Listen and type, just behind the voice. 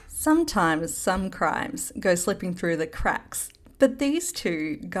Sometimes some crimes go slipping through the cracks, but these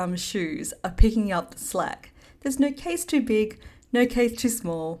two gumshoes are picking up the slack. There's no case too big, no case too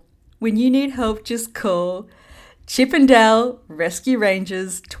small. When you need help, just call Chippendale Rescue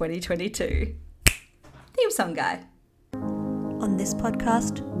Rangers 2022. Theme song guy. On this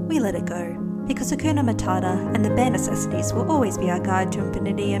podcast, we let it go, because Hakuna Matata and the bare necessities will always be our guide to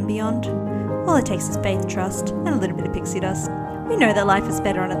infinity and beyond. All it takes is faith, trust, and a little bit of pixie dust. We know that life is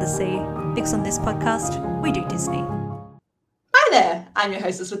better under the sea, because on this podcast, we do Disney. Hi there, I'm your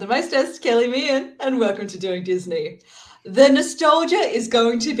hostess with the mostest, Kelly Meehan, and welcome to Doing Disney. The nostalgia is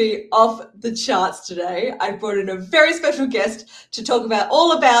going to be off the charts today. I brought in a very special guest to talk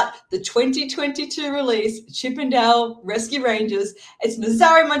all about the 2022 release, Chippendale Rescue Rangers. It's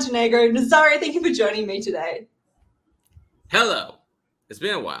Nazario Montenegro. Nazario, thank you for joining me today. Hello. It's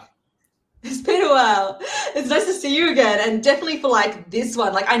been a while. It's been a while. It's nice to see you again, and definitely for this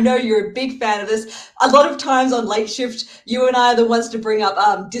one. I know you're a big fan of this. A lot of times on Late Shift, you and I are the ones to bring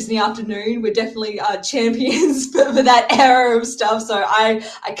up Disney Afternoon. We're definitely champions for that era of stuff. So I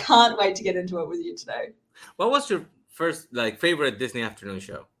can't wait to get into it with you today. What was your first favorite Disney Afternoon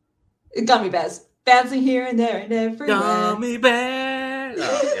show? Gummy Bears, bouncing here and there and everywhere. Gummy Bears.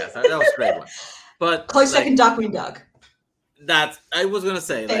 Oh, yes, that was a great one. But close second, Darkwing Duck. I was gonna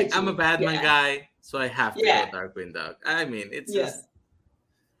say, I'm a Batman guy, so I have to go Darkwing Duck. I mean, it's just.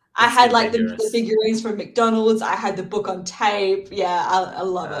 I had the figurines from McDonald's. I had the book on tape. Yeah, I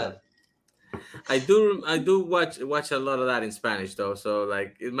love it. I do watch a lot of that in Spanish though, so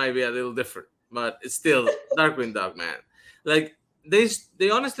it might be a little different, but it's still Darkwing Duck, man. They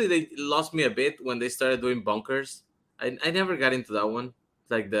honestly lost me a bit when they started doing bunkers. I never got into that one.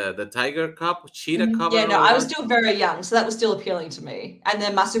 The Tiger Cup, Cheetah Cup. Yeah, no, I was still very young, so that was still appealing to me. And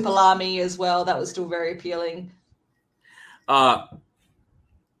then Masupalami as well, that was still very appealing.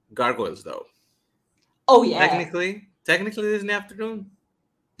 Gargoyles, though. Oh, yeah. Technically Disney Afternoon.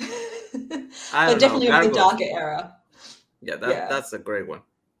 But definitely of the darker era. Yeah, that's a great one.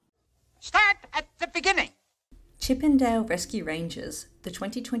 Start at the beginning. Chippendale Rescue Rangers, the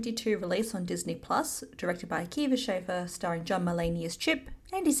 2022 release on Disney Plus, directed by Akiva Schaffer, starring John Mulaney as Chip,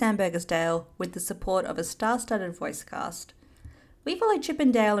 Andy Samberg as Dale, with the support of a star-studded voice cast. We follow Chip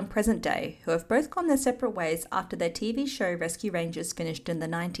and Dale in present day, who have both gone their separate ways after their TV show Rescue Rangers finished in the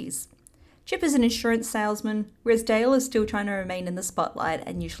 90s. Chip is an insurance salesman, whereas Dale is still trying to remain in the spotlight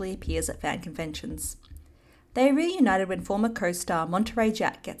and usually appears at fan conventions. They are reunited when former co-star Monterey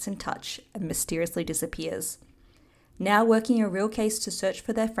Jack gets in touch and mysteriously disappears. Now working a real case to search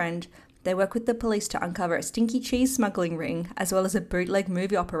for their friend, they work with the police to uncover a stinky cheese smuggling ring, as well as a bootleg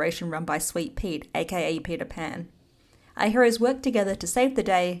movie operation run by Sweet Pete, aka Peter Pan. Our heroes work together to save the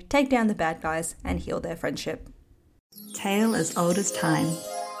day, take down the bad guys, and heal their friendship. Tale as old as time.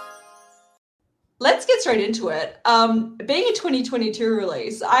 Let's get straight into it. Being a 2022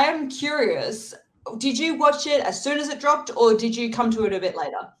 release, I am curious, did you watch it as soon as it dropped, or did you come to it a bit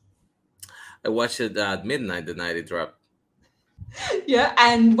later? I watched it at midnight the night it dropped. Yeah,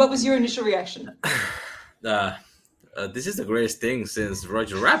 and what was your initial reaction? This is the greatest thing since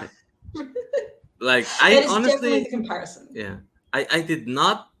Roger Rabbit. I honestly, definitely the comparison. Yeah,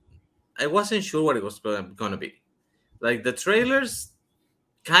 I wasn't sure what it was gonna be. The trailers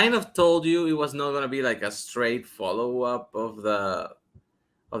kind of told you it was not gonna be a straight follow-up of the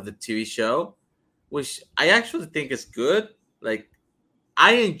TV show, which I actually think is good.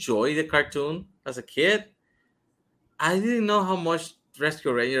 I enjoyed the cartoon as a kid. I didn't know how much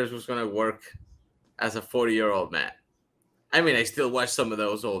Rescue Rangers was going to work as a 40-year-old man. I mean, I still watch some of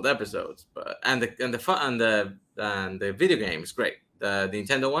those old episodes, but and the video game is great. The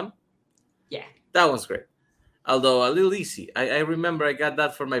Nintendo one, yeah, that one's great. Although a little easy. I remember I got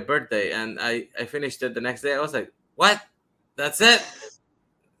that for my birthday, and I finished it the next day. I was like, "What? That's it."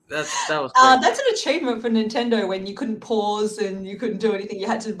 That was that's an achievement for Nintendo when you couldn't pause and you couldn't do anything. You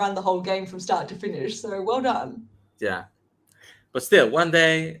had to run the whole game from start to finish. So well done. Yeah. But still, one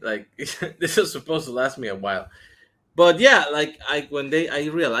day, this was supposed to last me a while. But yeah, when I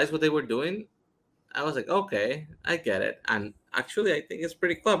realized what they were doing, I was like, okay, I get it. And actually, I think it's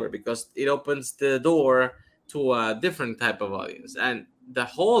pretty clever because it opens the door to a different type of audience. And the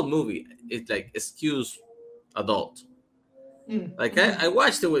whole movie, it skews adult. I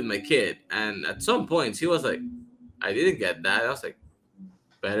watched it with my kid, and at some points he was like, I didn't get that. I was like,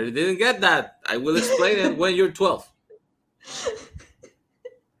 better you didn't get that. I will explain it when you're 12.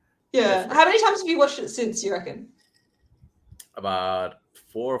 Yeah. How many times have you watched it since, you reckon? About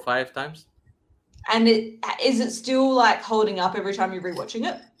 4 or 5 times. And is it still holding up every time you're rewatching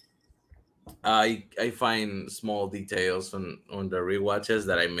it? I find small details on the rewatches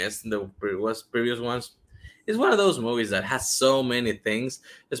that I missed in the previous ones. It's one of those movies that has so many things,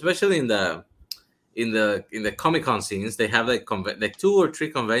 especially in the Comic Con scenes. They have like two or three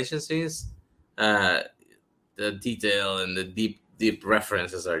convention scenes. Uh, the detail and the deep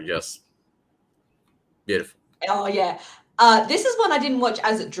references are just beautiful. Oh yeah. This is one I didn't watch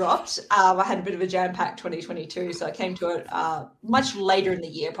as it dropped. I had a bit of a jam-packed 2022, so I came to it much later in the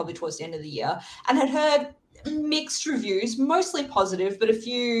year, probably towards the end of the year, and had heard mixed reviews, mostly positive, but a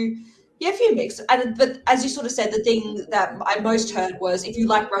few mixed. But as you sort of said, the thing that I most heard was if you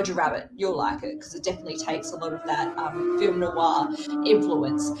like Roger Rabbit, you'll like it because it definitely takes a lot of that film noir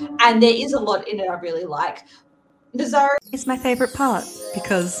influence, and there is a lot in it I really like. Nazario, It's my favourite part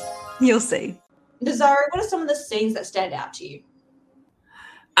because you'll see. what are some of the scenes that stand out to you?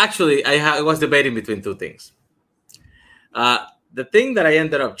 Actually, I was debating between two things. The thing that I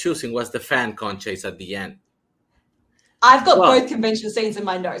ended up choosing was the fan con chase at the end. I've got Well, both convention scenes in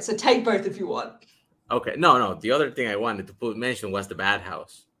my notes, so take both if you want. okay, no. The other thing I wanted to mention was the bad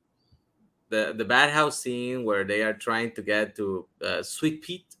house. The bad house scene where they are trying to get to Sweet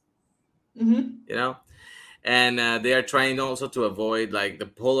Pete, Mm-hmm. you know, and they are trying also to avoid like the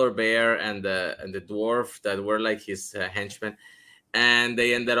polar bear and the dwarf that were like his henchmen, and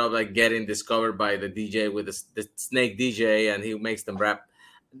they ended up like getting discovered by the DJ with the snake DJ, and he makes them rap.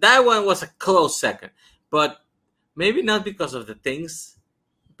 That one was a close second, but maybe not because of the things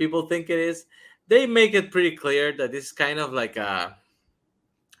people think it is. They make it pretty clear that it's kind of like a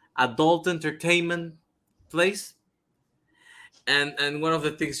adult entertainment place, and one of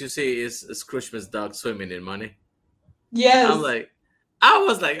the things you see is Scrooge McDuck swimming in money. I'm Yes. like, I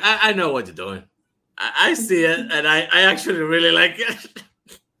was like, I know what you're doing. I see it, and I actually really like it.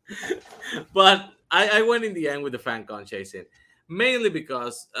 But I went in the end with the fan con chasing, mainly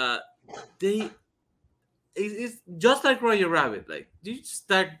because it's just like Roger Rabbit. Like you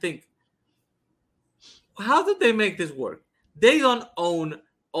start to think, how did they make this work? They don't own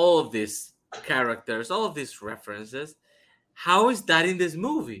all of these characters, all of these references. How is that in this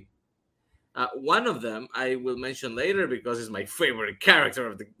movie? One of them I will mention later because it's my favorite character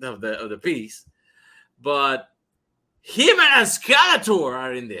of the piece. But him and Skeletor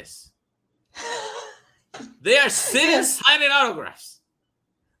are in this. They are sitting signing autographs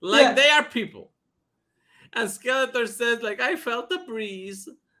like they are people. And Skeletor says, like, I felt the breeze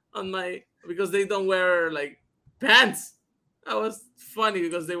on my, because they don't wear like pants. That was funny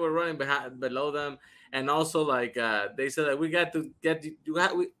because they were running below them, and also like they said that we got to get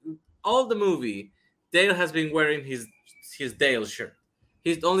all the movie. Dale has been wearing his Dale shirt.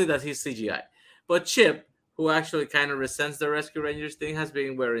 He's only that he's CGI, but Chip, who actually kind of resents the Rescue Rangers thing, has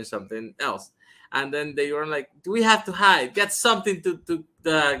been wearing something else. And then they were like, "Do we have to hide? Get something to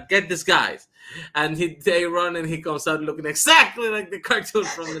get these guys." And they run, and he comes out looking exactly like the cartoon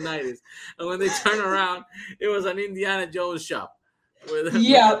from the 90s. And when they turn around, it was an Indiana Jones shop with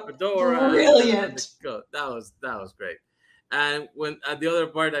Yeah. the fedora Brilliant. and the coat. That was great. And when the other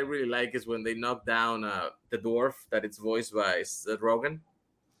part I really like is when they knock down the dwarf that it's voiced by Seth Rogen,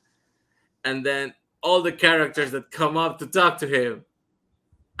 and then all the characters that come up to talk to him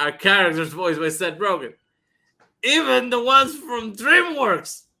are characters voiced by Seth Rogen. Even the ones from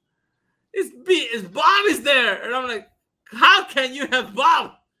DreamWorks. It's Bob is there, and I'm like, how can you have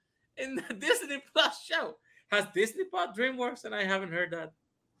Bob in the Disney Plus show? Has Disney bought DreamWorks, and I haven't heard that?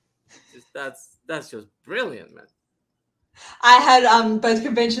 That's just brilliant, man. I had both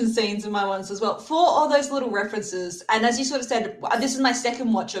convention scenes in my ones as well for all those little references. And as you sort of said, this is my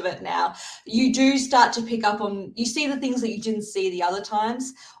second watch of it now. You do start to pick up on, you see the things that you didn't see the other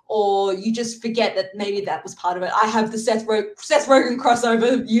times, or you just forget that maybe that was part of it. I have the Seth Rogen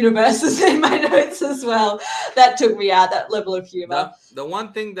crossover universes in my notes as well. That took me out, that level of humor. The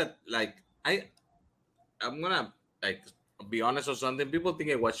one thing that like I'm gonna like be honest or something. People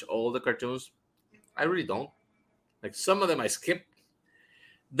think I watch all the cartoons. I really don't. Like some of them I skip.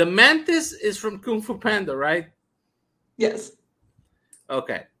 The Mantis is from Kung Fu Panda, right? Yes.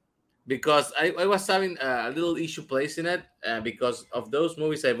 Okay. Because I was having a little issue placing it because of those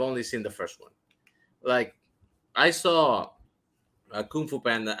movies. I've only seen the first one. Like I saw Kung Fu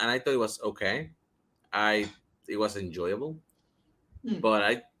Panda and I thought it was okay. It was enjoyable,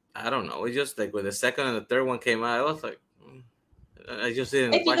 but I don't know. It's just like when the second and the third one came out, I was like, I just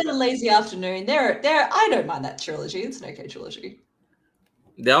didn't. If you've got a lazy afternoon, there, I don't mind that trilogy. It's an okay trilogy.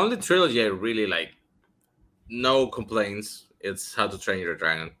 The only trilogy I really like, no complaints. It's How to Train Your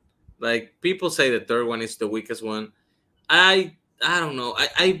Dragon. Like people say the third one is the weakest one. I don't know.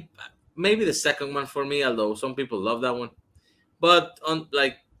 I maybe the second one for me, although some people love that one. But on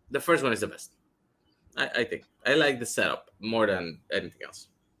like the first one is the best. I think I like the setup more than anything else.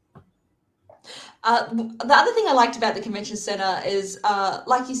 The other thing I liked about the convention center is,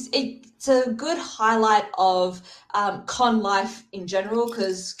 it's a good highlight of con life in general,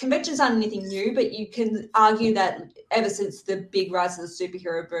 because conventions aren't anything new, but you can argue that ever since the big rise of the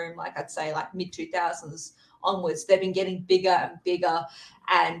superhero boom, like I'd say like mid 2000s onwards, they've been getting bigger and bigger.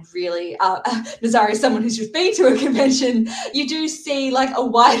 And really, Nazario, someone who's just been to a convention, you do see like a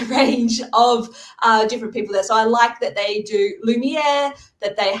wide range of different people there. So I like that they do Lumiere,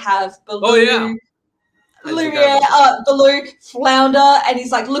 that they have Baloo. Oh yeah. Lumiere, Baloo, Flounder, and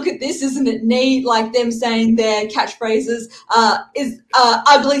he's like, look at this, isn't it neat? Like them saying their catchphrases.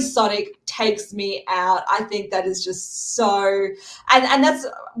 Ugly Sonic takes me out. I think that is just so, and that's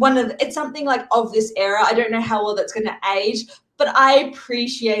it's something like of this era. I don't know how well that's going to age, but I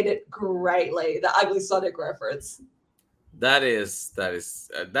appreciate it greatly, the Ugly Sonic reference. That is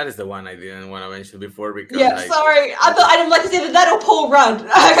the one I didn't want to mention before because sorry, I thought I didn't like to say that or Paul Rudd.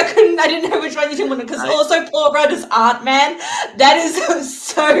 I didn't know which one you didn't want to, because also Paul Rudd is Ant Man. That is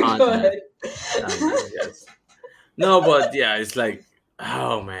so good. Yes. No, but yeah, it's like,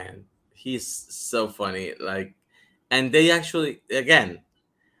 oh man, he's so funny. Like, and they actually, again,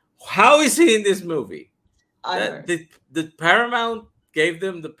 how is he in this movie? The Paramount gave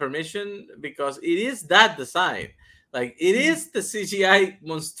them the permission because it is that design. Like, it is the CGI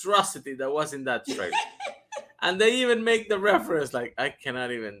monstrosity that was in that trailer. And they even make the reference, like, I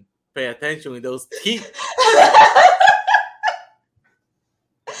cannot even pay attention with those teeth.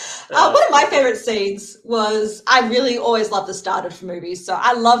 One of my favorite scenes was, I really always love the start of movies. So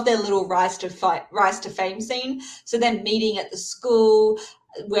I love their little rise to fame scene. So they're meeting at the school,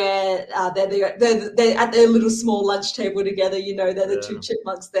 where they're at their little small lunch table together, they're the two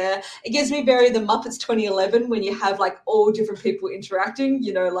chipmunks there. It gives me very the Muppets 2011 when you have like all different people interacting,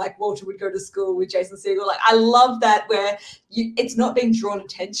 like Walter would go to school with Jason Segel. Like, I love that where it's not being drawn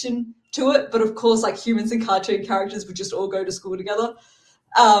attention to it, but of course like humans and cartoon characters would just all go to school together.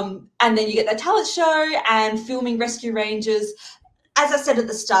 And then you get that talent show and filming Rescue Rangers. As I said at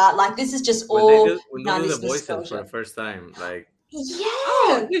the start, like this is just when all they do the voices nostalgia. for the first time, like, yeah,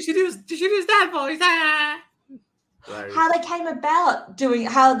 oh, you should use that voice. How they came about doing,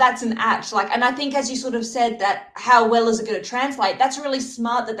 how that's an act, like, and I think as you sort of said that, how well is it going to translate? That's really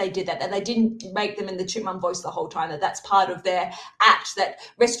smart that they did that they didn't make them in the chipmunk voice the whole time. That's part of their act. That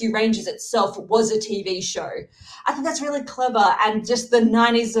Rescue Rangers itself was a TV show. I think that's really clever, and just the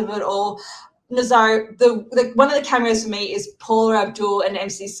 90s of it all. Nazario, the one of the cameos for me is Paula Abdul and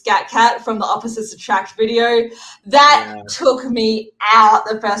MC Scat Cat from the Opposites Attract video. That took me out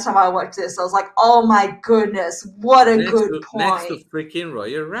the first time I watched this. I was like, oh my goodness, what a good point. Next to freaking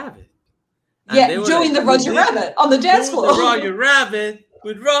Roger Rabbit. And doing the Roger Rabbit on the dance floor. Roger Rabbit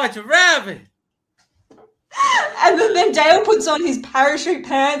with Roger Rabbit. And then Dale puts on his parachute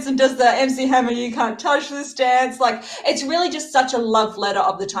pants and does the MC Hammer "You Can't Touch This" dance. Like, it's really just such a love letter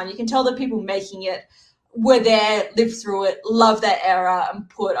of the time. You can tell the people making it were there, lived through it, love that era, and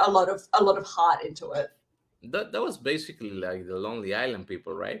put a lot of heart into it. That was basically like the Lonely Island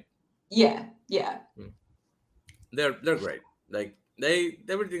people, right? Yeah. They're great. Like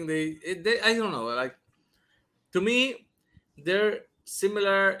everything they I don't know. Like, to me, they're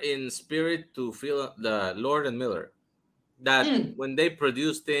similar in spirit to the Lord and Miller, that when they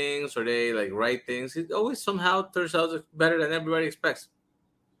produce things or they like write things, it always somehow turns out better than everybody expects,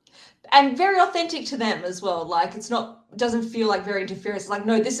 and very authentic to them as well. Like, doesn't feel like very interference. It's like,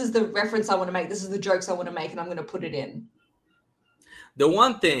 no, this is the reference I want to make, this is the jokes I want to make, and I'm going to put it in. The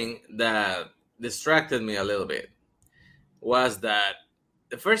one thing that distracted me a little bit was that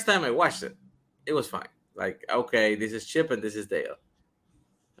the first time I watched it, it was fine. Like, okay, this is Chip and this is Dale.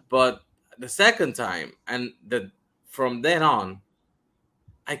 But the second time, and from then on,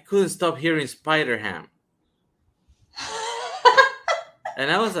 I couldn't stop hearing Spider-Ham.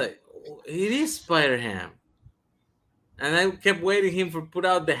 And I was like, it is Spider-Ham. And I kept waiting him to put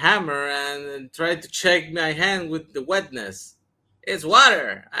out the hammer and tried to check my hand with the wetness. It's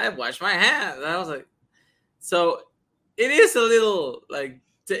water. I washed my hands. And I was like, so it is a little like,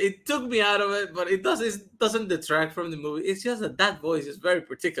 it took me out of it, but it doesn't detract from the movie. It's just that voice is very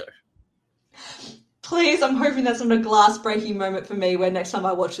particular. Please, I'm hoping that's not a glass-breaking moment for me where next time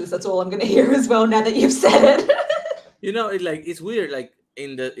I watch this, that's all I'm going to hear as well, now that you've said it. It's weird. Like,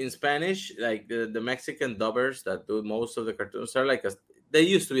 in Spanish, like the Mexican dubbers that do most of the cartoons are like they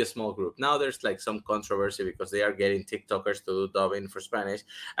used to be a small group. Now there's like some controversy because they are getting TikTokers to do dubbing for Spanish,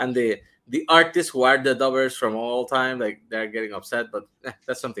 and the artists who are the dubbers from all time, like, they're getting upset. But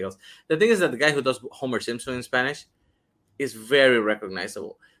that's something else. The thing is that the guy who does Homer Simpson in Spanish is very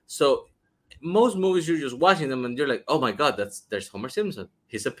recognizable. So most movies you're just watching them and you're like, oh my god, there's Homer Simpson.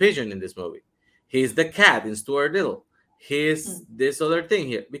 He's a pigeon in this movie. He's the cat in Stuart Little. He's this other thing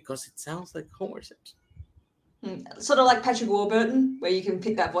here because it sounds like Homer Simpson. Sort of like Patrick Warburton, where you can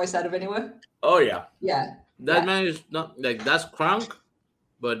pick that voice out of anywhere. Oh yeah, Yeah. that man is not like that's Kronk,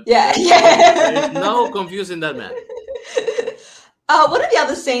 but Yeah, there's no confusing that man. One of the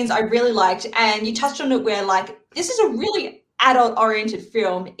other scenes I really liked, and you touched on it, where like this is a really adult-oriented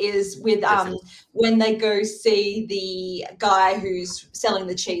film, is with when they go see the guy who's selling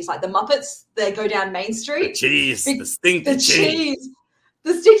the cheese, like the Muppets. They go down Main Street. The stinky cheese.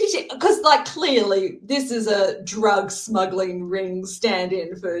 The stinky cheese, because like clearly this is a drug smuggling ring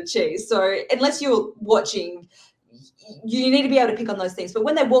stand-in for cheese. So unless you're watching, you need to be able to pick on those things. But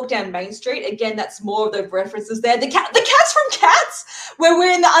when they walk down Main Street, again, that's more of the references there. The cat's from Cats, where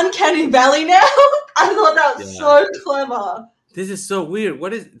we're in the uncanny valley now. I thought that was so clever. This is so weird.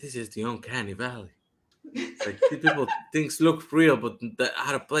 This is the uncanny valley. Like people, things look real, but they're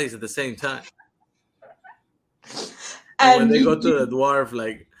out of place at the same time. And when they go to the dwarf,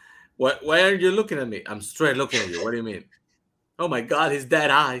 like, why aren't you looking at me? I'm straight looking at you. What do you mean? Oh my God, his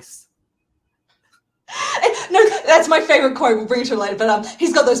dead eyes. No, that's my favorite quote. We'll bring it to it later. But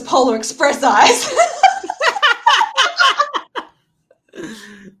he's got those Polar Express eyes.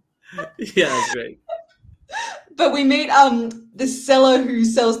 Yeah, that's great. But we meet the seller who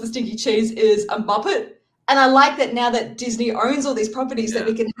sells the stinky cheese is a Muppet. And I like that now that Disney owns all these properties, that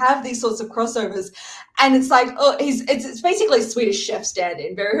we can have these sorts of crossovers. And it's like, it's basically a Swedish Chef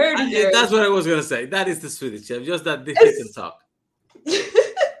stand-in. Very that's what I was going to say. That is the Swedish Chef, just that he can talk.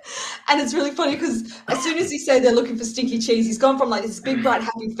 And it's really funny because as soon as he said they're looking for stinky cheese, he's gone from like this big, bright,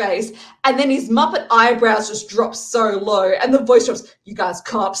 happy face, and then his Muppet eyebrows just drop so low, and the voice drops, "You guys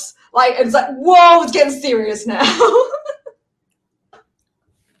cops." Like, and it's like, whoa, it's getting serious now.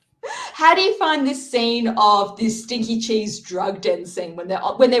 How do you find this scene of this stinky cheese drug den scene when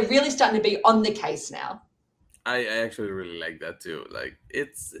they're really starting to be on the case now? I actually really like that too. Like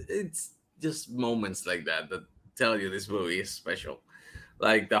it's just moments like that tell you this movie is special.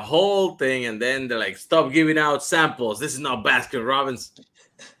 Like the whole thing, and then they're like, "Stop giving out samples. This is not Baskin Robbins.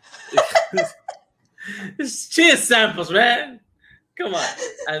 It's cheese samples, man. Come on."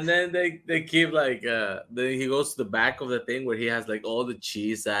 And then they keep like then he goes to the back of the thing where he has like all the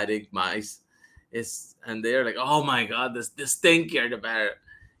cheese addict mice, and they're like, "Oh my God, the stinkier the better.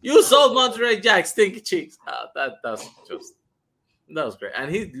 You sold Monterey Jack stinky cheese." That was great.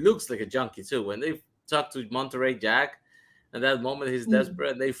 And he looks like a junkie too. When they talk to Monterey Jack, at that moment he's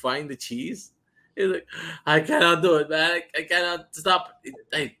desperate, and they find the cheese. He's like, "I cannot do it, man. I cannot stop it."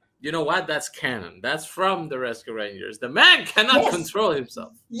 Hey, you know what? That's canon. That's from the Rescue Rangers. The man cannot control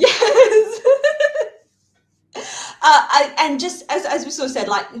himself. Yes. And just as we sort of said,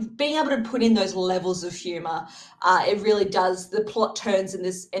 like being able to put in those levels of humor, it really does. The plot turns in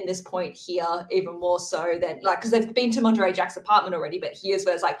this point here even more so than like, because they've been to Monterey Jack's apartment already, but here's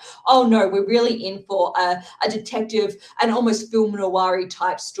where it's like, oh no, we're really in for a detective and almost film noir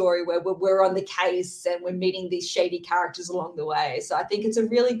type story where we're on the case and we're meeting these shady characters along the way. So I think it's a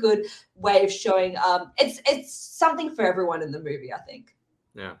really good way of showing. It's something for everyone in the movie, I think.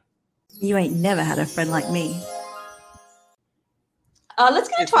 Yeah. You ain't never had a friend like me. Let's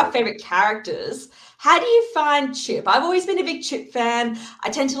get into our favorite characters. How do you find Chip? I've always been a big Chip fan. I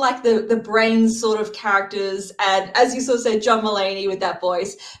tend to like the brains sort of characters. And as you sort of said, John Mulaney with that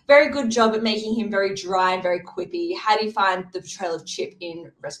voice, very good job at making him very dry and very quippy. How do you find the portrayal of Chip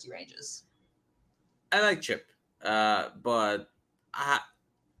in Rescue Rangers? I like Chip, but I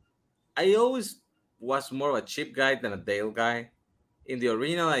always was more of a Chip guy than a Dale guy. In the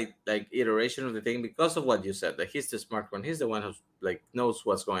original like iteration of the thing, because of what you said, that he's the smart one, he's the one who's like knows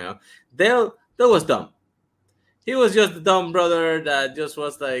what's going on. Dale was dumb. He was just the dumb brother that just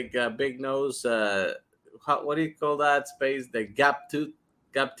was like a big nose. What do you call that space? The gap teeth.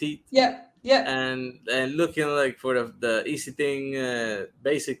 Yeah. And looking like for the easy thing,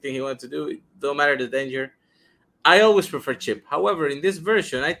 basic thing he wanted to do. It don't matter the danger. I always prefer Chip. However, in this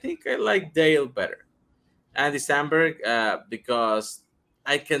version, I think I like Dale better. Andy Samberg, because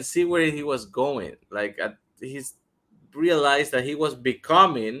I can see where he was going. Like he's realized that he was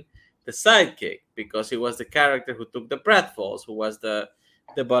becoming the sidekick because he was the character who took the pratfalls, who was the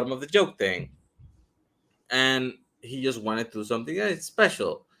bottom of the joke thing, and he just wanted to do something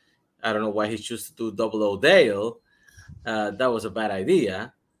special. I don't know why he chose to do Double O Dale. That was a bad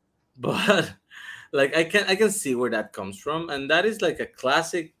idea, but like I can see where that comes from, and that is like a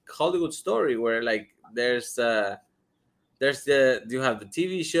classic Hollywood story where like. There's you have the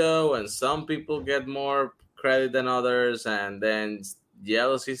TV show, and some people get more credit than others, and then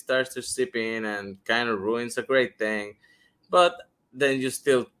jealousy starts to seep in and kind of ruins a great thing. But then you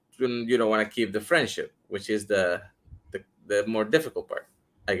still you don't want to keep the friendship, which is the more difficult part,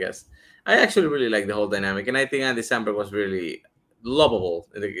 I guess. I actually really like the whole dynamic, and I think Andy Samberg was really lovable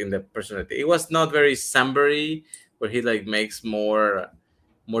in the personality. It was not very Sambery, where he like makes more.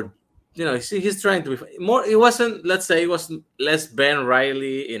 He's trying to be more. It wasn't. Let's say it was less Ben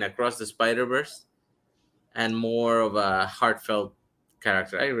Riley in Across the Spider Verse, and more of a heartfelt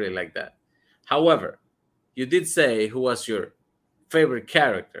character. I really like that. However, you did say who was your favorite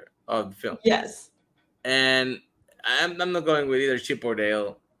character of the film, Yes. and I'm not going with either Chip or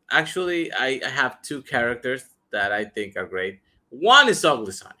Dale. Actually, I have two characters that I think are great. One is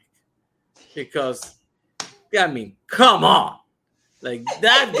Ugly Sonic, because I mean, come on, like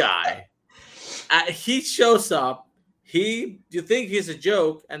that guy. He shows up. You think he's a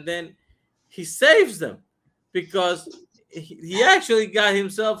joke, and then he saves them because he actually got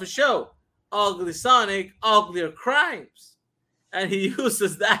himself a show, Ugly Sonic, Uglier Crimes, and he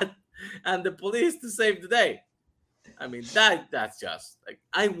uses that and the police to save the day. I mean, that's just like,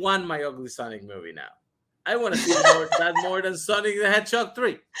 I want my Ugly Sonic movie now. I want to see more than Sonic the Hedgehog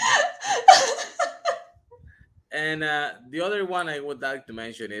 3. And the other one I would like to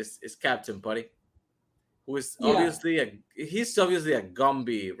mention is Captain Putty, who is he's obviously a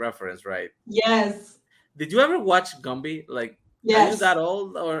Gumby reference, right? Yes. Did you ever watch Gumby? Like, Yes. Are you that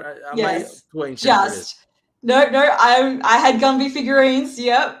old, or am Yes. I too ancient for this? No. I had Gumby figurines.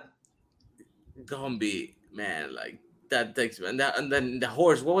 Yep. Gumby, man, like that takes me. And then the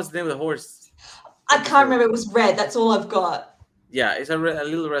horse. What was the name of the horse? I can't remember. It was red. That's all I've got. Yeah, it's a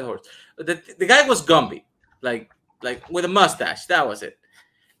little red horse. The guy was Gumby, like with a mustache. That was it.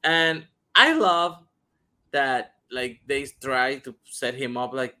 And I love that, like, they try to set him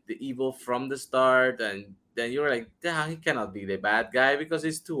up like the evil from the start, and then you're like, yeah, he cannot be the bad guy because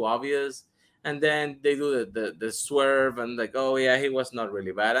it's too obvious. And then they do the swerve, and like, oh yeah, he was not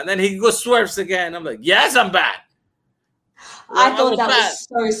really bad. And then he goes swerves again. I'm like, yes, I'm bad. I thought that was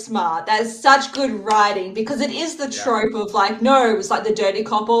so smart. That is such good writing, because it is the trope of like, no, it was like the dirty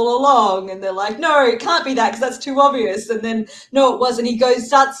cop all along, and they're like, no, it can't be that because that's too obvious. And then no, it wasn't. He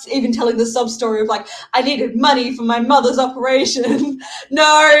starts even telling the sub story of like, I needed money for my mother's operation. No,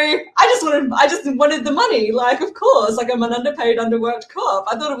 I just wanted the money. Like, of course, like, I'm an underpaid, underworked cop.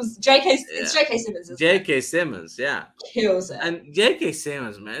 I thought it was It's J.K. Simmons. J.K. Simmons, yeah, kills it. And J.K.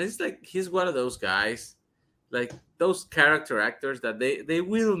 Simmons, man, it's like he's one of those guys, like those character actors that they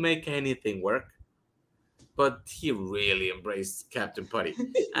will make anything work. But he really embraced Captain Putty.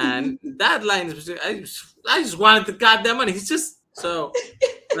 And that line is, I just wanted the goddamn money. He's just so,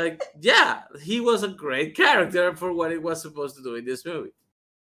 like, yeah, he was a great character for what it was supposed to do in this movie.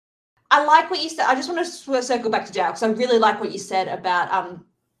 I like what you said. I just want to circle back to Dale, because I really like what you said about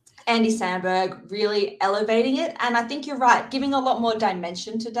Andy Samberg really elevating it. And I think you're right. Giving a lot more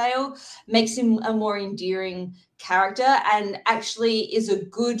dimension to Dale makes him a more endearing character, and actually is a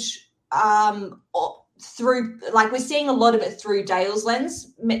good through, like, we're seeing a lot of it through Dale's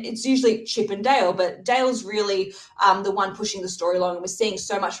lens. It's usually Chip and Dale, but Dale's really the one pushing the story along, and we're seeing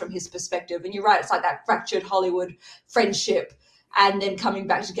so much from his perspective. And you're right, it's like that fractured Hollywood friendship, and then coming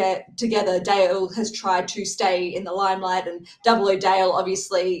back together. Dale has tried to stay in the limelight, and Double O Dale,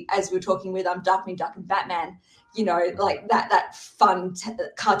 obviously, as we were talking with Darkwing Duck and Batman, you know, like that fun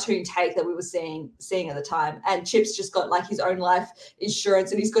cartoon take that we were seeing at the time. And Chip's just got like his own life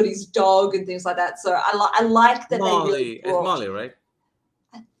insurance, and he's got his dog and things like that. So I like that Molly, they really brought... It's Molly, right?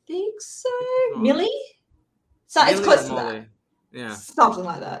 I think so. Millie? So Millie, it's close to Molly. that. Yeah. Something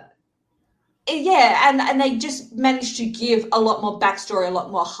like that. Yeah, and they just managed to give a lot more backstory, a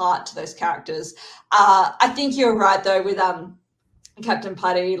lot more heart to those characters. I think you're right, though, with Captain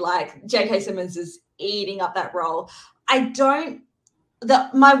Putty. Like, J.K. Simmons is eating up that role.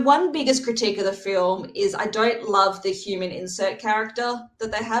 My one biggest critique of the film is I don't love the human insert character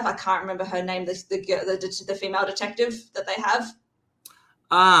that they have. I can't remember her name, the female detective that they have.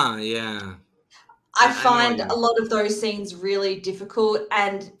 Yeah. I find a lot of those scenes really difficult,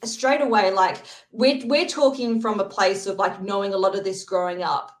 and straight away, like, we're talking from a place of like knowing a lot of this growing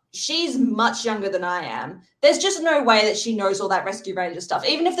up. She's much younger than I am. There's just no way that she knows all that Rescue Ranger stuff.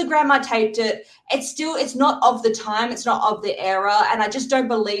 Even if the grandma taped it, it's not of the time, it's not of the era, and I just don't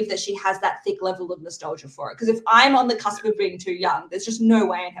believe that she has that thick level of nostalgia for it. Because if I'm on the cusp of being too young, there's just no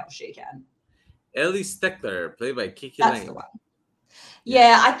way in hell she can. Ellie Steckler, played by Kiki That's Lane. the one.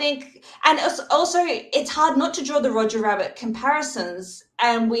 Yeah, I think, and also it's hard not to draw the Roger Rabbit comparisons,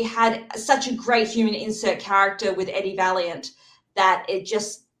 and we had such a great human insert character with Eddie Valiant that it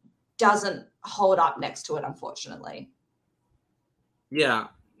just doesn't hold up next to it, unfortunately. Yeah,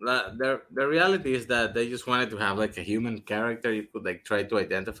 the reality is that they just wanted to have like a human character you could like try to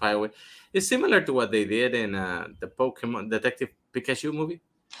identify with. It's similar to what they did in the Pokemon Detective Pikachu movie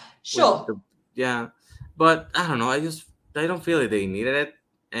with Sure. the yeah, but I don't know. I don't feel like they needed it,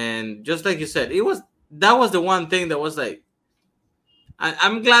 and just like you said, it was that was the one thing that was like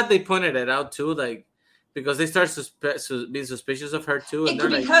I'm glad they pointed it out too, like because they start being suspicious of her too, It and they're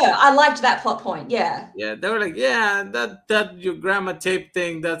could be like, her. I liked that plot point. Yeah. yeah, they were like, yeah, that your grandma tape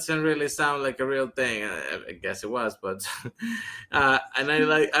thing doesn't really sound like a real thing. I guess it was, but and I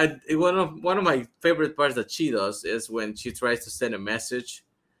like one of my favorite parts that she does is when she tries to send a message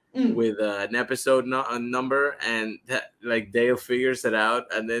Mm. with an episode a number, and like Dale figures it out,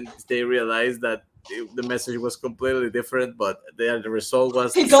 and then they realize that the message was completely different, but the result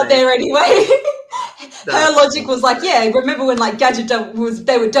was He the got same. there anyway. Her That's logic was like, yeah, remember when like Gadget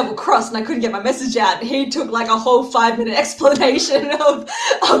they were double crossed and I couldn't get my message out, and he took like a whole 5-minute explanation of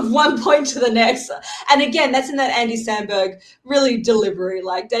one point to the next. And again, that's in that Andy Samberg really delivery.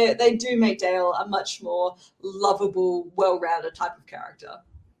 Like they do make Dale a much more lovable, well-rounded type of character.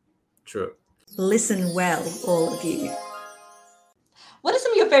 true. Listen well, all of you. What are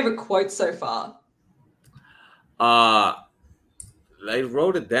some of your favorite quotes so far? I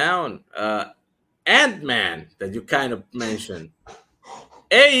wrote it down. Ant-Man that you kind of mentioned.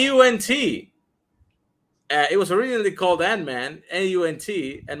 AUNT. It was originally called Ant-Man, AUNT,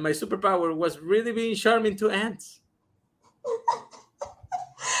 and my superpower was really being charming to ants.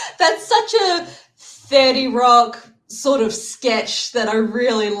 That's such a 30 Rock sort of sketch that I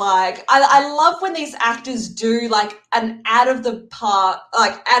really like. I love when these actors do like an out of the part,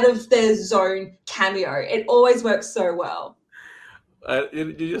 like out of their zone cameo. It always works so well.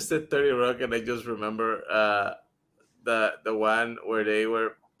 You just said 30 Rock, and I just remember the one where they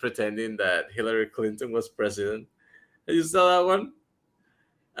were pretending that Hillary Clinton was president. You saw that one?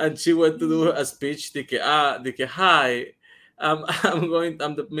 And she went to do a speech. Hi, I'm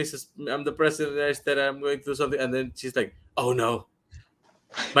the president. Instead, I'm going to do something. And then she's like, oh no,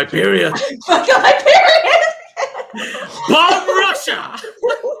 my period. My period. Bomb Russia.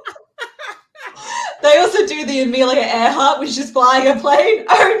 They also do the Amelia Earhart, which is flying a plane.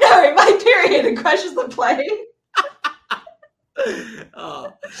 Oh no, my period, and crashes the plane.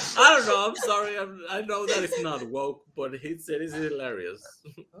 Oh, I don't know. I'm sorry. I know that it's not woke, but it is hilarious.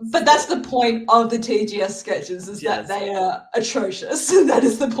 But that's the point of the TGS sketches, is Yes. that they are atrocious. That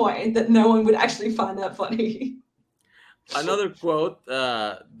is the point, that no one would actually find that funny. Another quote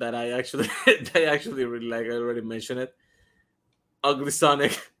that I actually really like. I already mentioned it. Ugly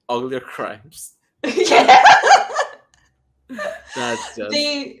Sonic, uglier crimes. Yeah. That's just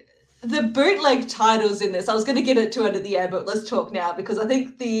The bootleg titles in this, I was going to get it to it at the end, but let's talk now, because I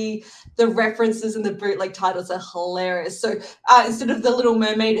think the references in the bootleg titles are hilarious. So instead of the Little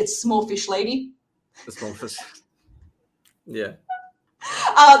Mermaid, it's Small Fish Lady. the small fish. Yeah.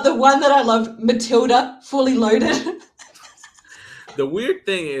 The one that I loved, Matilda, Fully Loaded. The weird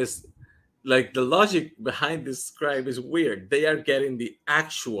thing is, like, the logic behind this scribe is weird. They are getting the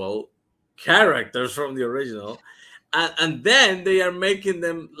actual characters from the original, and then they are making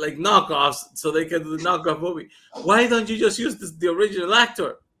them like knockoffs so they can do the knockoff movie. Why don't you just use the original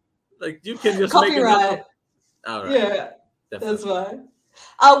actor? Like, you can just make it Copyright. All right. Yeah, Definitely. that's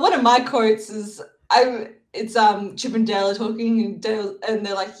why. One of my quotes is, it's Chip and Dale are talking, and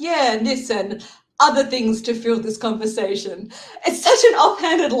they're like, yeah, and this and other things to fill this conversation. It's such an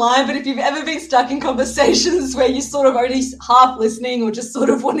offhanded line, but if you've ever been stuck in conversations where you're sort of only half listening or just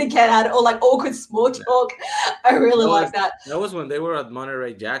sort of want to get at it, or like awkward small talk, I really like that. That was when they were at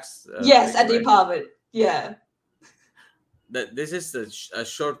Monterey Jack's. Yes, thing, at the right? apartment. Yeah. This is a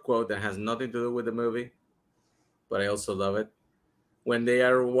short quote that has nothing to do with the movie, but I also love it. When they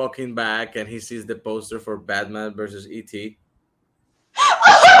are walking back and he sees the poster for Batman versus E.T.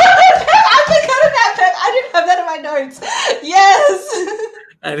 I forgot about that. I didn't have that in my notes. Yes.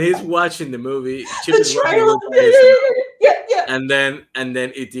 And he's watching the movie. Chip The is watching trailer. the Yeah. and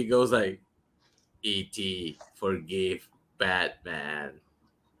then E.T. goes like, E.T. forgive Batman.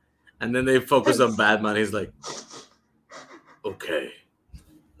 And then they focus on Batman. He's like, okay.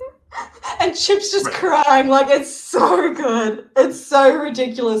 And Chip's just crying. Like, it's so good. It's so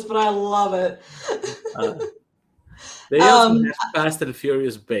ridiculous, but I love it. They also have Fast and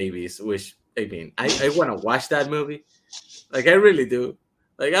Furious babies, which, I mean, I want to watch that movie. Like, I really do.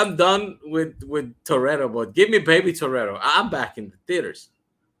 Like, I'm done with Toretto, but give me Baby Toretto. I'm back in the theaters.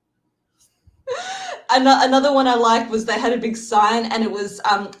 Another one I liked was they had a big sign, and it was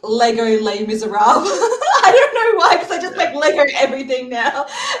Lego Les Miserables. I don't know why, because I just make Lego everything now.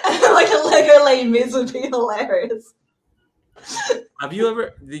 Like a Lego Les Mis would be hilarious. Have you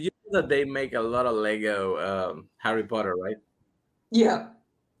ever? Did you know that they make a lot of Lego Harry Potter? Right? Yeah.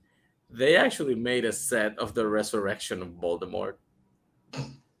 They actually made a set of the resurrection of Voldemort.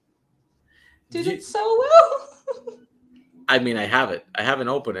 Did You, it so well. I mean, I have it. I haven't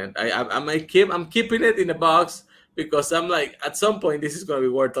opened it. I'm keeping it in a box because I'm like, at some point, this is going to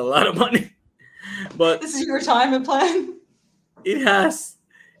be worth a lot of money. But This is your retirement plan. it has,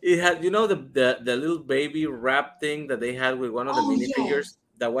 it had, the little baby wrap thing that they had with one of the Oh yeah. minifigures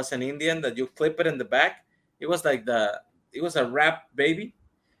that was an Indian that you clip it in the back. It was like it was a wrap baby,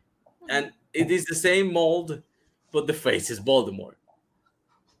 and it is the same mold, but the face is Voldemort,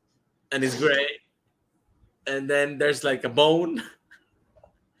 and it's gray. And then there's like a bone.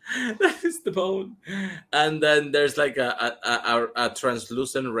 That is the bone. And then there's like a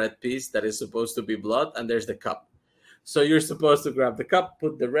translucent red piece that is supposed to be blood, and there's the cup. So you're supposed to grab the cup,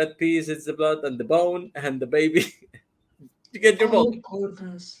 put the red piece, it's the blood, and the bone, and the baby. You get your Oh bone.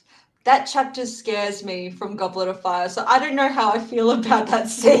 goodness. That chapter scares me from Goblet of Fire, so I don't know how I feel about that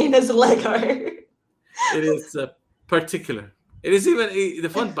scene as Lego. It is particular. It is even the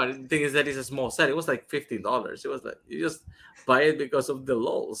fun part. Thing is that it's a small set. It was like $15. It was like you just buy it because of the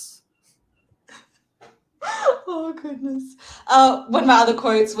lols. Oh goodness. One of my other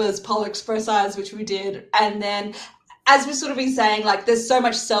quotes was Polar Express Eyes, which we did, and then as we've sort of been saying, like there's so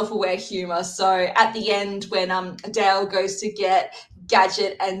much self-aware humor. So at the end, when Dale goes to get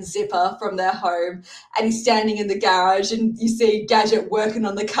Gadget and Zipper from their home, and he's standing in the garage, and you see Gadget working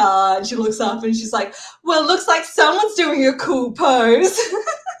on the car, and she looks up and she's like, "Well, it looks like someone's doing a cool pose."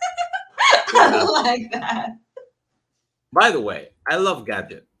 I like that. By the way, I love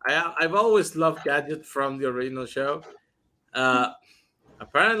Gadget. I've always loved Gadget from the original show. Uh,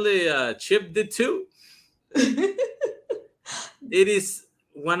 Apparently, Chip did too. It is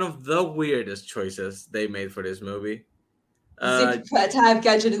one of the weirdest choices they made for this movie. Zip to have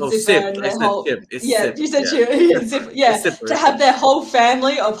Gadget and Oh, Zipper Sip. and I their said whole Chip. It's yeah, Sip. you said Yeah. Chip, Zipper, yeah, It's Zipper. to have their whole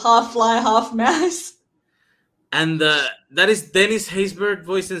family of half fly, half mouse. And that is Dennis Haysbert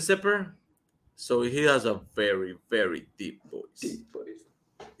voicing Zipper. So he has a very, very deep voice.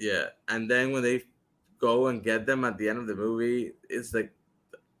 Yeah. And then when they go and get them at the end of the movie, it's like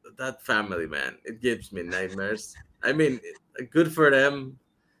that family, man. It gives me nightmares. I mean, good for them,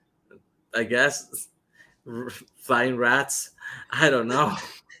 I guess. Flying rats. I don't know.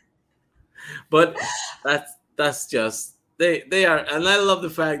 But that's just they are, and I love the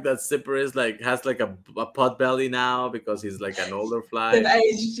fact that Zipper is like has like a pot belly now because he's like an older They've fly.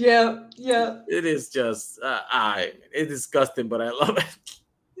 aged, yeah, yeah. It is just it's disgusting, but I love it.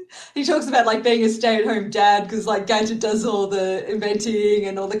 He talks about like being a stay-at-home dad because like Gadget does all the inventing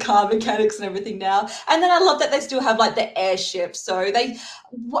and all the car mechanics and everything now. And then I love that they still have like the airship. So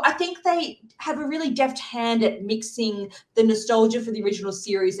I think they have a really deft hand at mixing the nostalgia for the original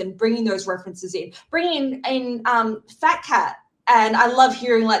series and bringing those references in, bringing in Fat Cat. And I love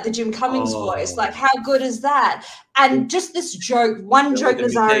hearing like the Jim Cummings voice. Like, how good is that? And just this joke, one They're joke, like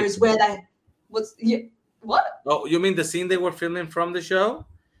a Nazario, is where mutation. what? Oh, you mean the scene they were filming from the show?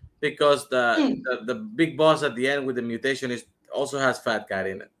 Because the big boss at the end with the mutation is also has Fat Cat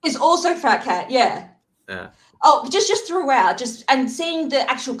in it. It's also Fat Cat, yeah. Yeah. Oh, just throughout, and seeing the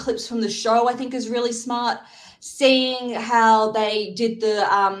actual clips from the show, I think is really smart. Seeing how they did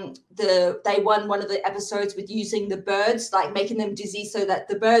they won one of the episodes with using the birds, like making them dizzy, so that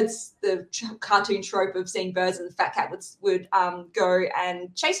the birds, the cartoon trope of seeing birds and the Fat Cat would go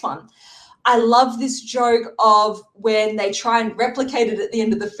and chase one. I love this joke of when they try and replicate it at the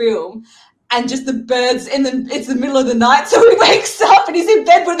end of the film, and just the birds it's the middle of the night, so he wakes up and he's in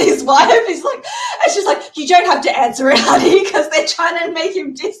bed with his wife. He's like, and she's like, "You don't have to answer it, honey," because they're trying to make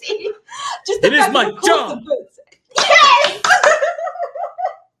him dizzy. Just It is my job. Yes.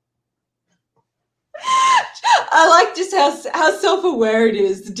 I like just how self-aware it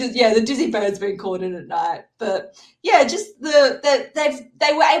is. The dizzy bird's been caught in at night, but yeah, just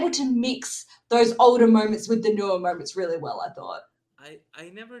they were able to mix those older moments with the newer moments really well, I thought. I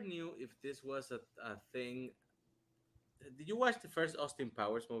never knew if this was a thing. Did you watch the first Austin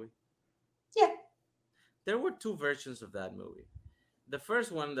Powers movie? Yeah. There were two versions of that movie. The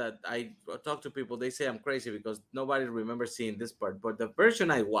first one that I talk to people, they say I'm crazy because nobody remembers seeing this part. But the version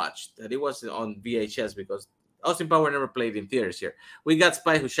I watched, that it was on VHS because Austin Power never played in theaters here. We got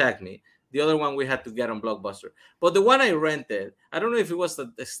Spy Who Shagged Me. The other one we had to get on Blockbuster. But the one I rented, I don't know if it was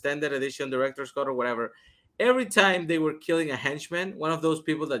the extended edition, director's cut or whatever. Every time they were killing a henchman, one of those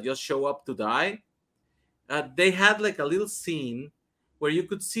people that just show up to die, they had like a little scene where you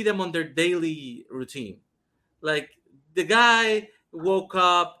could see them on their daily routine. Like the guy woke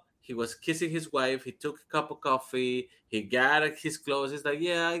up, he was kissing his wife. He took a cup of coffee. He got his clothes. He's like,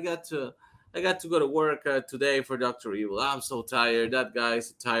 yeah, I got to go to work today for Doctor Evil. I'm so tired. That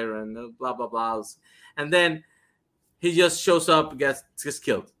guy's a tyrant. Blah blah blah. And then he just shows up, gets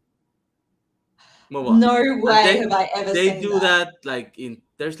killed. Move on. No And way have I ever they seen do that. like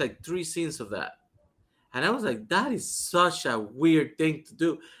there's like 3 scenes of that. And I was like, that is such a weird thing to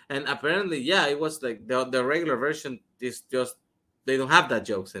do. And apparently, yeah, it was like the regular version is just, they don't have that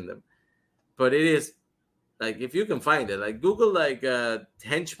jokes in them. But it is, like, if you can find it, like Google like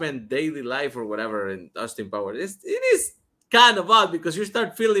henchman daily life or whatever in Austin Powers. It is kind of odd because you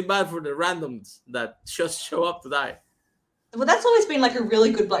start feeling bad for the randoms that just show up to die. Well, that's always been like a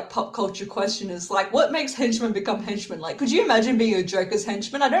really good like pop culture question is like, what makes henchmen become henchmen? Like, could you imagine being a Joker's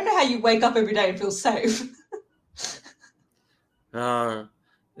henchman? I don't know how you wake up every day and feel safe. I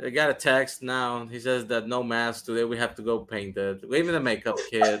got a text now. He says that no mask today. We have to go painted. Wave me the makeup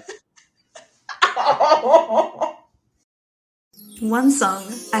kid. One song.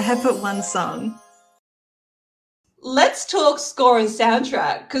 I have but one song. Let's talk score and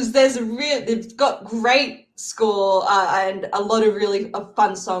soundtrack because they've got great score and a lot of really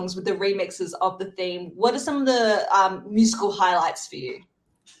fun songs with the remixes of the theme. What are some of the musical highlights for you?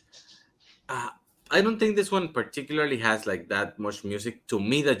 I don't think this one particularly has like that much music to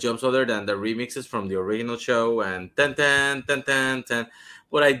me that jumps other than the remixes from the original show and ten ten ten ten ten.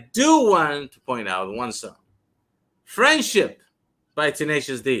 But I do want to point out one song, "Friendship" by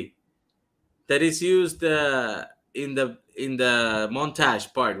Tenacious D, that is used in the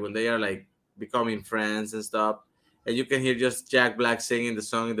montage part when they are like becoming friends and stuff, and you can hear just Jack Black singing the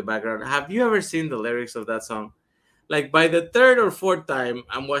song in the background. Have you ever seen the lyrics of that song? Like by the third or fourth time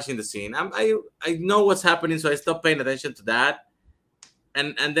I'm watching the scene, I know what's happening, so I stop paying attention to that,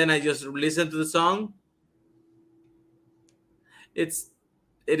 and then I just listen to the song. It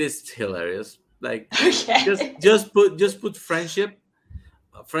is hilarious. Like Okay. just put friendship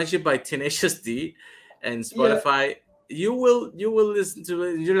by Tenacious D and Spotify. Yeah. You will listen to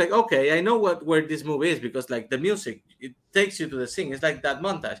it. You're like, okay, I know where this movie is because like the music, it takes you to the scene. It's like that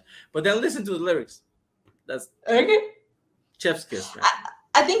montage. But then listen to the lyrics. That's okay. Chef's kiss, man.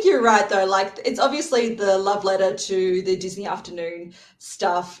 I think you're right though. Like, it's obviously the love letter to the Disney afternoon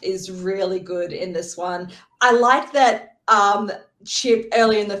stuff is really good in this one. I like that Chip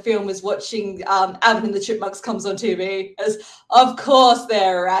early in the film was watching Alvin and the Chipmunks comes on TV as, of course,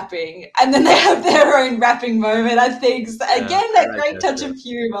 they're rapping, and then they have their own rapping moment. I think again that great touch of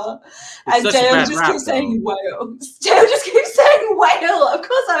humor, and Dale just keeps saying whale. Dale just keeps saying whale. Of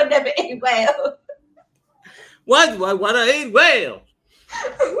course, I would never eat whale. What I eat whale?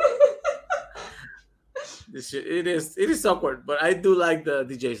 It is awkward, but I do like the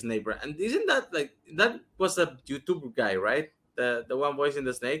DJ Snake, and isn't that like that was a YouTube guy, right? The one voicing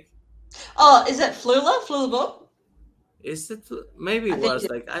the snake. Oh, is it Flula Bob? Is it? Maybe it was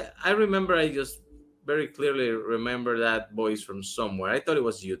like I remember. I just very clearly remember that voice from somewhere. I thought it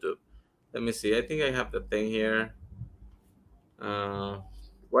was YouTube. Let me see. I think I have the thing here.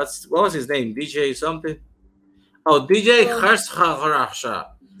 What was his name? DJ something. Oh, DJ Harsha,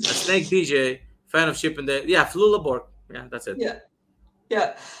 a snake DJ, fan of Chip and Dale. Yeah, Flula Borg. Yeah, that's it.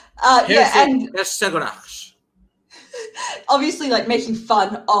 Yeah. And obviously, like making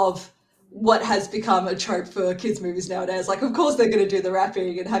fun of what has become a trope for kids' movies nowadays. Like, of course, they're going to do the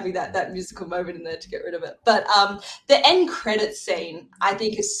rapping and having that musical moment in there to get rid of it. But the end credits scene, I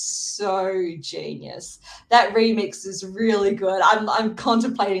think, is so genius. That remix is really good. I'm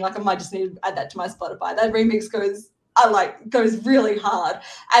contemplating, like, I might just need to add that to my Spotify. That remix goes really hard,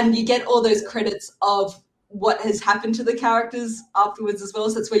 and you get all those credits of what has happened to the characters afterwards as well.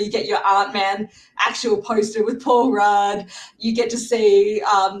 So that's where you get your Ant-Man actual poster with Paul Rudd. You get to see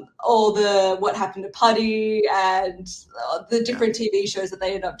all the what happened to Putty and the different TV shows that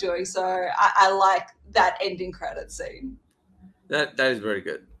they end up doing. So I like that ending credit scene. That is very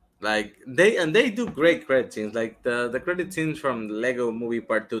good. Like they do great credit scenes. Like the credit scenes from the Lego Movie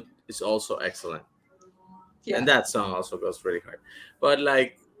Part 2 is also excellent. Yeah. And that song also goes really hard. But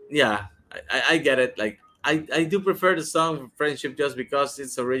like, yeah, I get it. Like I do prefer the song Friendship just because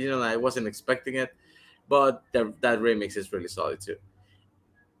it's original. I wasn't expecting it, but that remix is really solid too.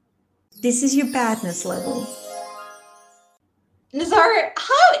 This is your badness level. Nazario,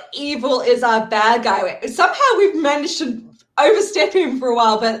 how evil is our bad guy? Somehow we've managed to overstep him for a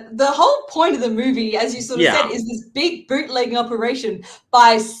while, but the whole point of the movie, as you sort of said, is this big bootlegging operation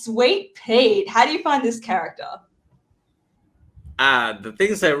by Sweet Pete. How do you find this character? The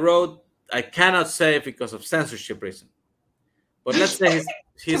things I wrote, I cannot say because of censorship reason. But let's say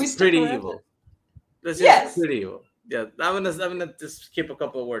he's pretty evil. He's pretty evil. yeah, I'm gonna just skip a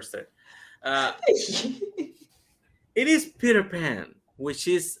couple of words there. Uh, it is Peter Pan, which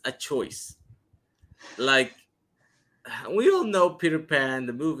is a choice. Like we all know, Peter Pan,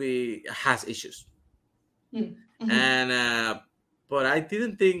 the movie has issues, Mm-hmm. and but I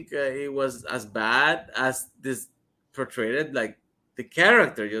didn't think it was as bad as this portrayed it. Like the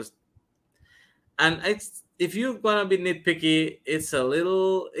character just, and it's, if you're gonna be nitpicky, it's a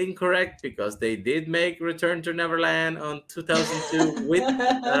little incorrect because they did make Return to Neverland on 2002 with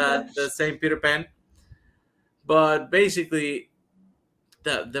the same Peter Pan. But basically,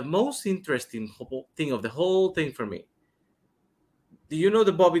 the most interesting thing of the whole thing for me. Do you know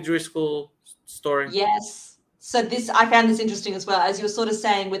the Bobby Driscoll story? Yes. So this, I found this interesting as well. As you were sort of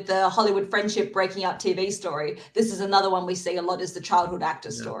saying with the Hollywood friendship breaking up TV story, this is another one we see a lot, is the childhood actor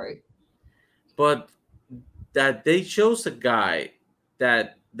Yeah. story. But that they chose a guy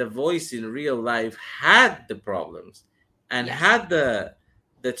that the voice in real life had the problems and Yes. had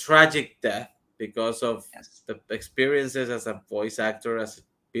the tragic death because of Yes. the experiences as a voice actor, as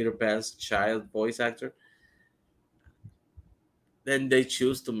Peter Pan's child voice actor. Then they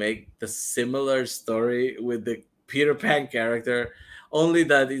choose to make the similar story with the Peter Pan character, only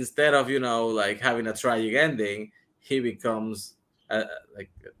that instead of, like having a tragic ending, he becomes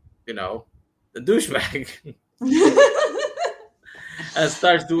like, you know a douchebag. And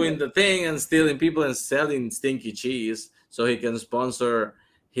starts doing the thing and stealing people and selling stinky cheese so he can sponsor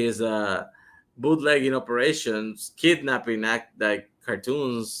his bootlegging operations, kidnapping act like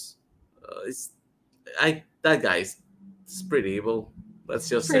cartoons. It's I that guy's it's pretty evil. Let's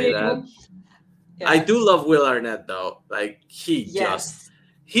just say Pretty that. cool. I Yes. do love Will Arnett though. Like Yes.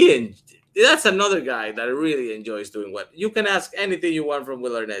 that's another guy that really enjoys doing what you can ask anything you want from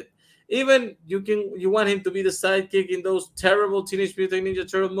Will Arnett. Even you want him to be the sidekick in those terrible Teenage Mutant Ninja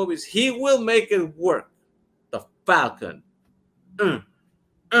Turtle movies. He will make it work. The Falcon, Mm,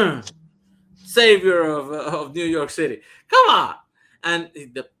 mm. Savior of New York City. Come on, and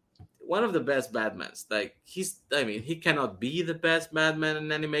one of the best Batmans. Like he cannot be the best Batman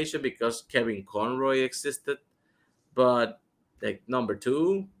in animation because Kevin Conroy existed, but like number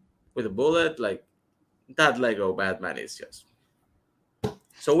two with a bullet, like that Lego Batman is just.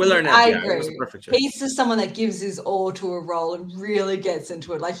 So Will Arnett, I yeah, it was a agree. perfect choice. He's just someone that gives his all to a role and really gets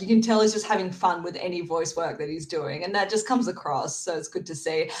into it. Like you can tell he's just having fun with any voice work that he's doing, and that just comes across. So it's good to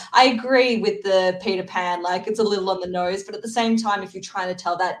see. I agree with the Peter Pan. Like it's a little on the nose, but at the same time, if you're trying to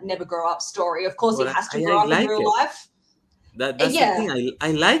tell that never grow up story, of course he But has to I grow up in like real it. life. That's the thing.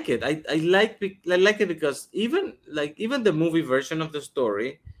 I like it. I like it because even the movie version of the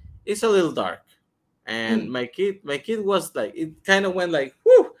story is a little dark. And my kid was like, it kind of went like,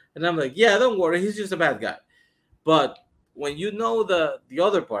 whoo, and I'm like, yeah, don't worry, he's just a bad guy. But when you know the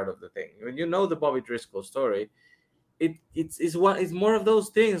other part of the thing, when you know the Bobby Driscoll story, it's more of those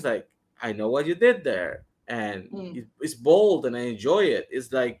things. Like, I know what you did there, and it's bold, and I enjoy it.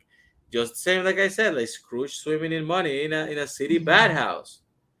 It's like just same like I said, like Scrooge swimming in money in a city bad house.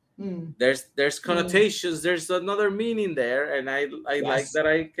 There's connotations. There's another meaning there, and I like Yes.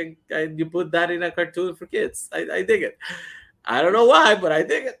 that you put that in a cartoon for kids. I dig it. I don't know why, but I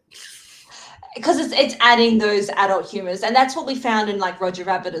dig it. Because it's adding those adult humors, and that's what we found in like Roger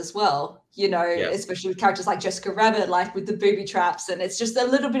Rabbit as well, Yes. especially with characters like Jessica Rabbit, like with the booby traps, and it's just a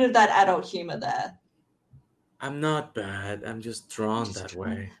little bit of that adult humor there. I'm not bad. I'm just drawn that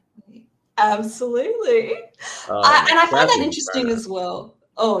way. Absolutely. And I find that interesting as well.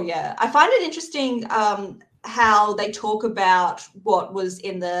 Oh yeah, I find it interesting how they talk about what was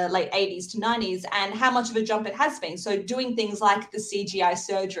in the late 80s to 90s and how much of a jump it has been. So doing things like the CGI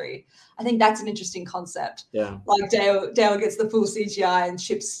surgery, I think that's an interesting concept. Yeah. Like Dale gets the full CGI and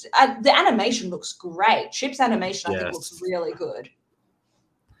Chip's the animation looks great. Chip's animation I think looks really good.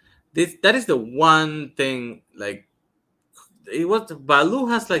 That is the one thing. Like, it was Baloo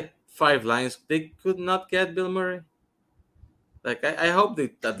has like 5 lines. They could not get Bill Murray. Like, I hope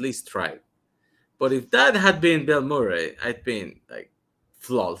they at least tried. But if that had been Bill Murray, I'd been like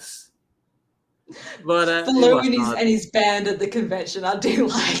flawless. But Baloo and his band at the convention, I do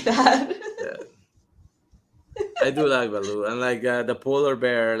like that. Yeah. I do like Baloo, and like the polar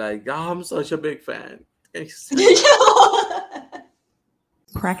bear. Like, oh, I'm such a big fan.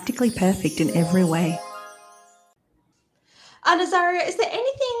 Practically perfect in every way. Nazario, is there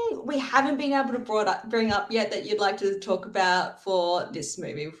anything we haven't been able to bring up yet that you'd like to talk about for this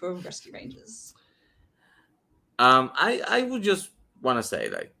movie, for Rescue Rangers? I would just want to say,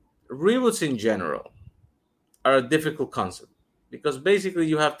 like, reboots in general are a difficult concept because basically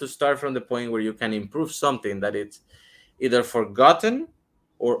you have to start from the point where you can improve something that it's either forgotten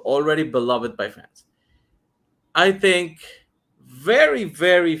or already beloved by fans. I think very,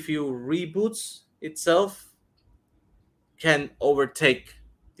 very few reboots itself can overtake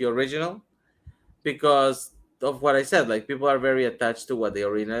the original because of what I said. Like people are very attached to what they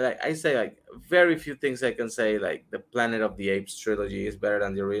originally like. I say like very few things I can say like the Planet of the Apes trilogy is better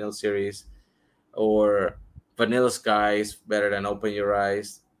than the original series, or Vanilla Sky is better than Open Your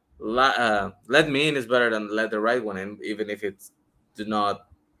Eyes. Let Me In is better than Let the Right One In, even if it's do not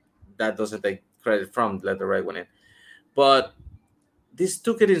that doesn't take credit from Let the Right One In. But this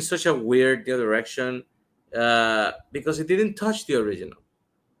took it in such a weird direction because it didn't touch the original.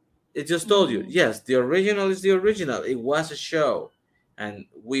 It just told you, Mm. yes, the original is the original. It was a show, and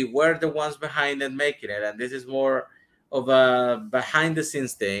we were the ones behind it making it. And this is more of a behind the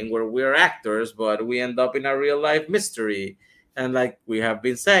scenes thing where we're actors, but we end up in a real life mystery. And like we have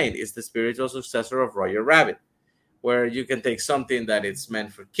been saying, it's the spiritual successor of Roger Rabbit, where you can take something that it's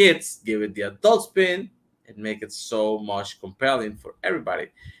meant for kids, give it the adult spin, and make it so much compelling for everybody.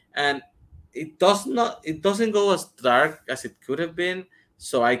 And it doesn't go as dark as it could have been,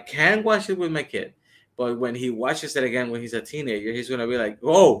 so I can watch it with my kid. But when he watches it again when he's a teenager, he's gonna be like,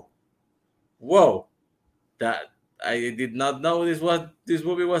 "Whoa, whoa, that I did not know this what this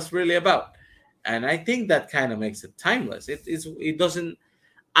movie was really about." And I think that kind of makes it timeless. It doesn't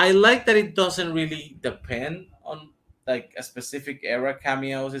I like that it doesn't really depend on like a specific era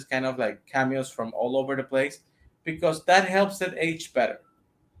cameos. It's kind of like cameos from all over the place because that helps it age better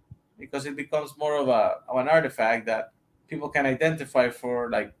because it becomes more of an artifact that people can identify for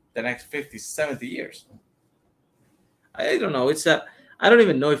like the next 50, 70 years. I don't know. I don't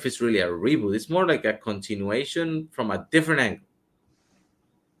even know if it's really a reboot. It's more like a continuation from a different angle.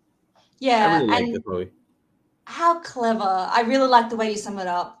 I Yeah, really like this and movie. how clever. I really like the way you sum it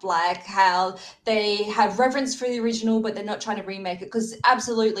up, like how they have reverence for the original, but they're not trying to remake it. Because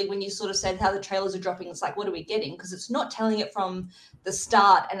absolutely, when you sort of said how the trailers are dropping, it's like, what are we getting? Because it's not telling it from the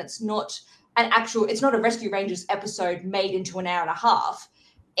start, and it's not a Rescue Rangers episode made into an hour and a half.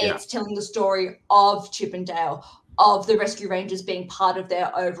 Yeah. It's telling the story of Chippendale, of the Rescue Rangers being part of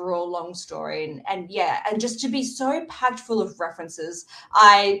their overall long story. And yeah, and just to be so packed full of references.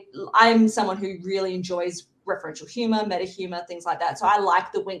 I'm someone who really enjoys referential humor, meta humor, things like that. So I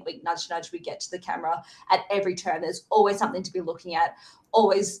like the wink, wink, nudge, nudge we get to the camera at every turn. There's always something to be looking at,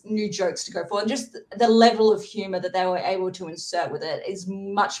 always new jokes to go for. And just the level of humor that they were able to insert with it is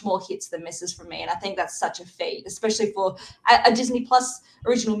much more hits than misses for me. And I think that's such a feat, especially for a Disney Plus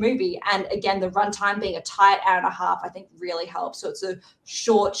original movie. And again, the runtime being a tight hour and a half, I think really helps. So it's a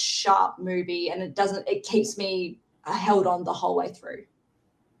short, sharp movie, and it keeps me held on the whole way through.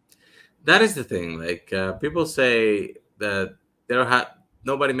 That is the thing. Like people say that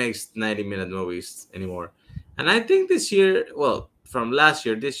nobody makes 90-minute movies anymore, and I think this year, well, from last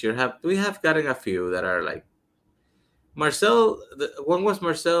year, this year we have gotten a few that are like Marcel. One was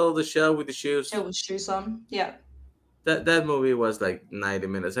Marcel the Shell with the Shoes. It was shoes on, yeah. That movie was like 90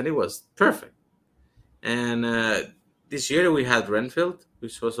 minutes, and it was perfect. And this year we had Renfield,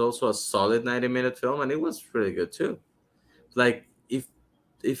 which was also a solid 90-minute film, and it was really good too. Like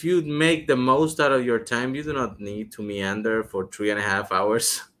if you make the most out of your time, you do not need to meander for 3.5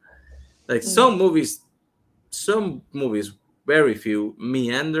 hours. Like some movies, very few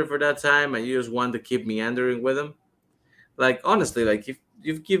meander for that time, and you just want to keep meandering with them. Like honestly, like if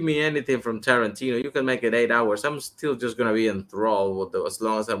you give me anything from Tarantino, you can make it 8 hours. I'm still just gonna be enthralled with as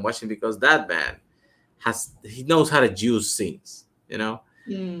long as I'm watching because that man he knows how to juice scenes, you know.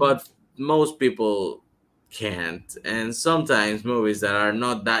 Mm. But most people can't, and sometimes movies that are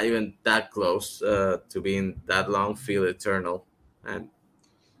not that even that close to being that long feel eternal. And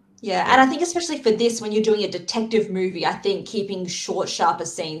Yeah, yeah. and I think especially for this, when you're doing a detective movie, I think keeping short, sharper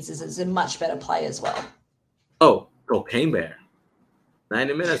scenes is a much better play as well. Oh, Cocaine Bear,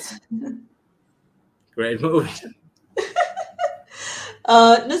 90 minutes, great movie.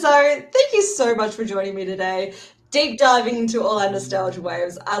 Nazario, thank you so much for joining me today. Deep diving into all our nostalgia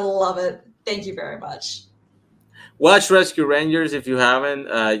waves. I love it. Thank you very much. Watch Rescue Rangers if you haven't.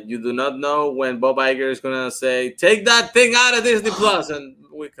 You do not know when Bob Iger is gonna say, "Take that thing out of Disney Plus," and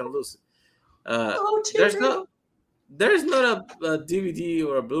we can lose it. Oh, too There's real. not a DVD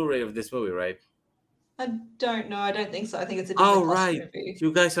or a Blu-ray of this movie, right? I don't know. I don't think so. I think it's a Disney Oh Plus right, movie.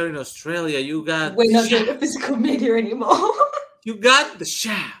 you guys are in Australia. You got We're not doing Shaft. a physical media anymore. You got the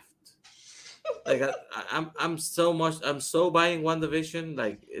Shaft. Like I'm so buying One Division.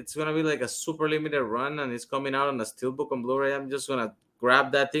 Like it's gonna be like a super limited run, and it's coming out on a steelbook on Blu-ray. I'm just gonna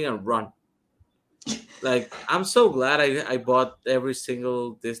grab that thing and run. Like I'm so glad I bought every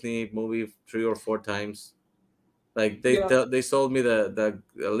single Disney movie 3 or 4 times. Like they sold me the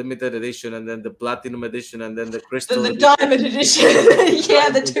limited edition, and then the platinum edition, and then the crystal The edition. diamond edition. Yeah,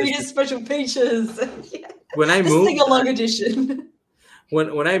 the 2 year special features. Yeah. When I The moved, sing-along edition.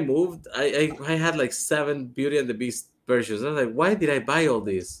 when I moved, I had like 7 Beauty and the Beast versions. I was like, why did I buy all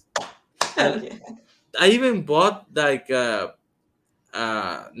these? Hell And yeah. I even bought like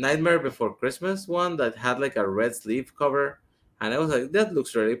Nightmare Before Christmas one that had like a red sleeve cover, and I was like, that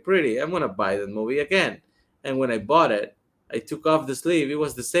looks really pretty. I'm gonna buy that movie again. And when I bought it, I took off the sleeve. It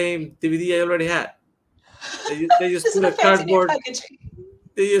was the same DVD I already had. They just Just put in a a fancy new cardboard. packaging.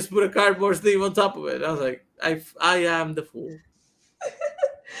 They just put a cardboard sleeve on top of it. I was like, I am the fool.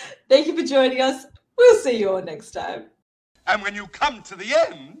 Thank you for joining us. We'll see you all next time. And when you come to the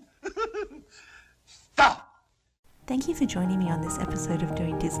end, stop. Thank you for joining me on this episode of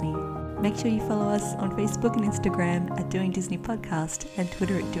Doing Disney. Make sure you follow us on Facebook and Instagram at Doing Disney Podcast and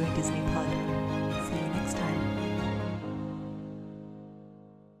Twitter at Doing Disney Pod.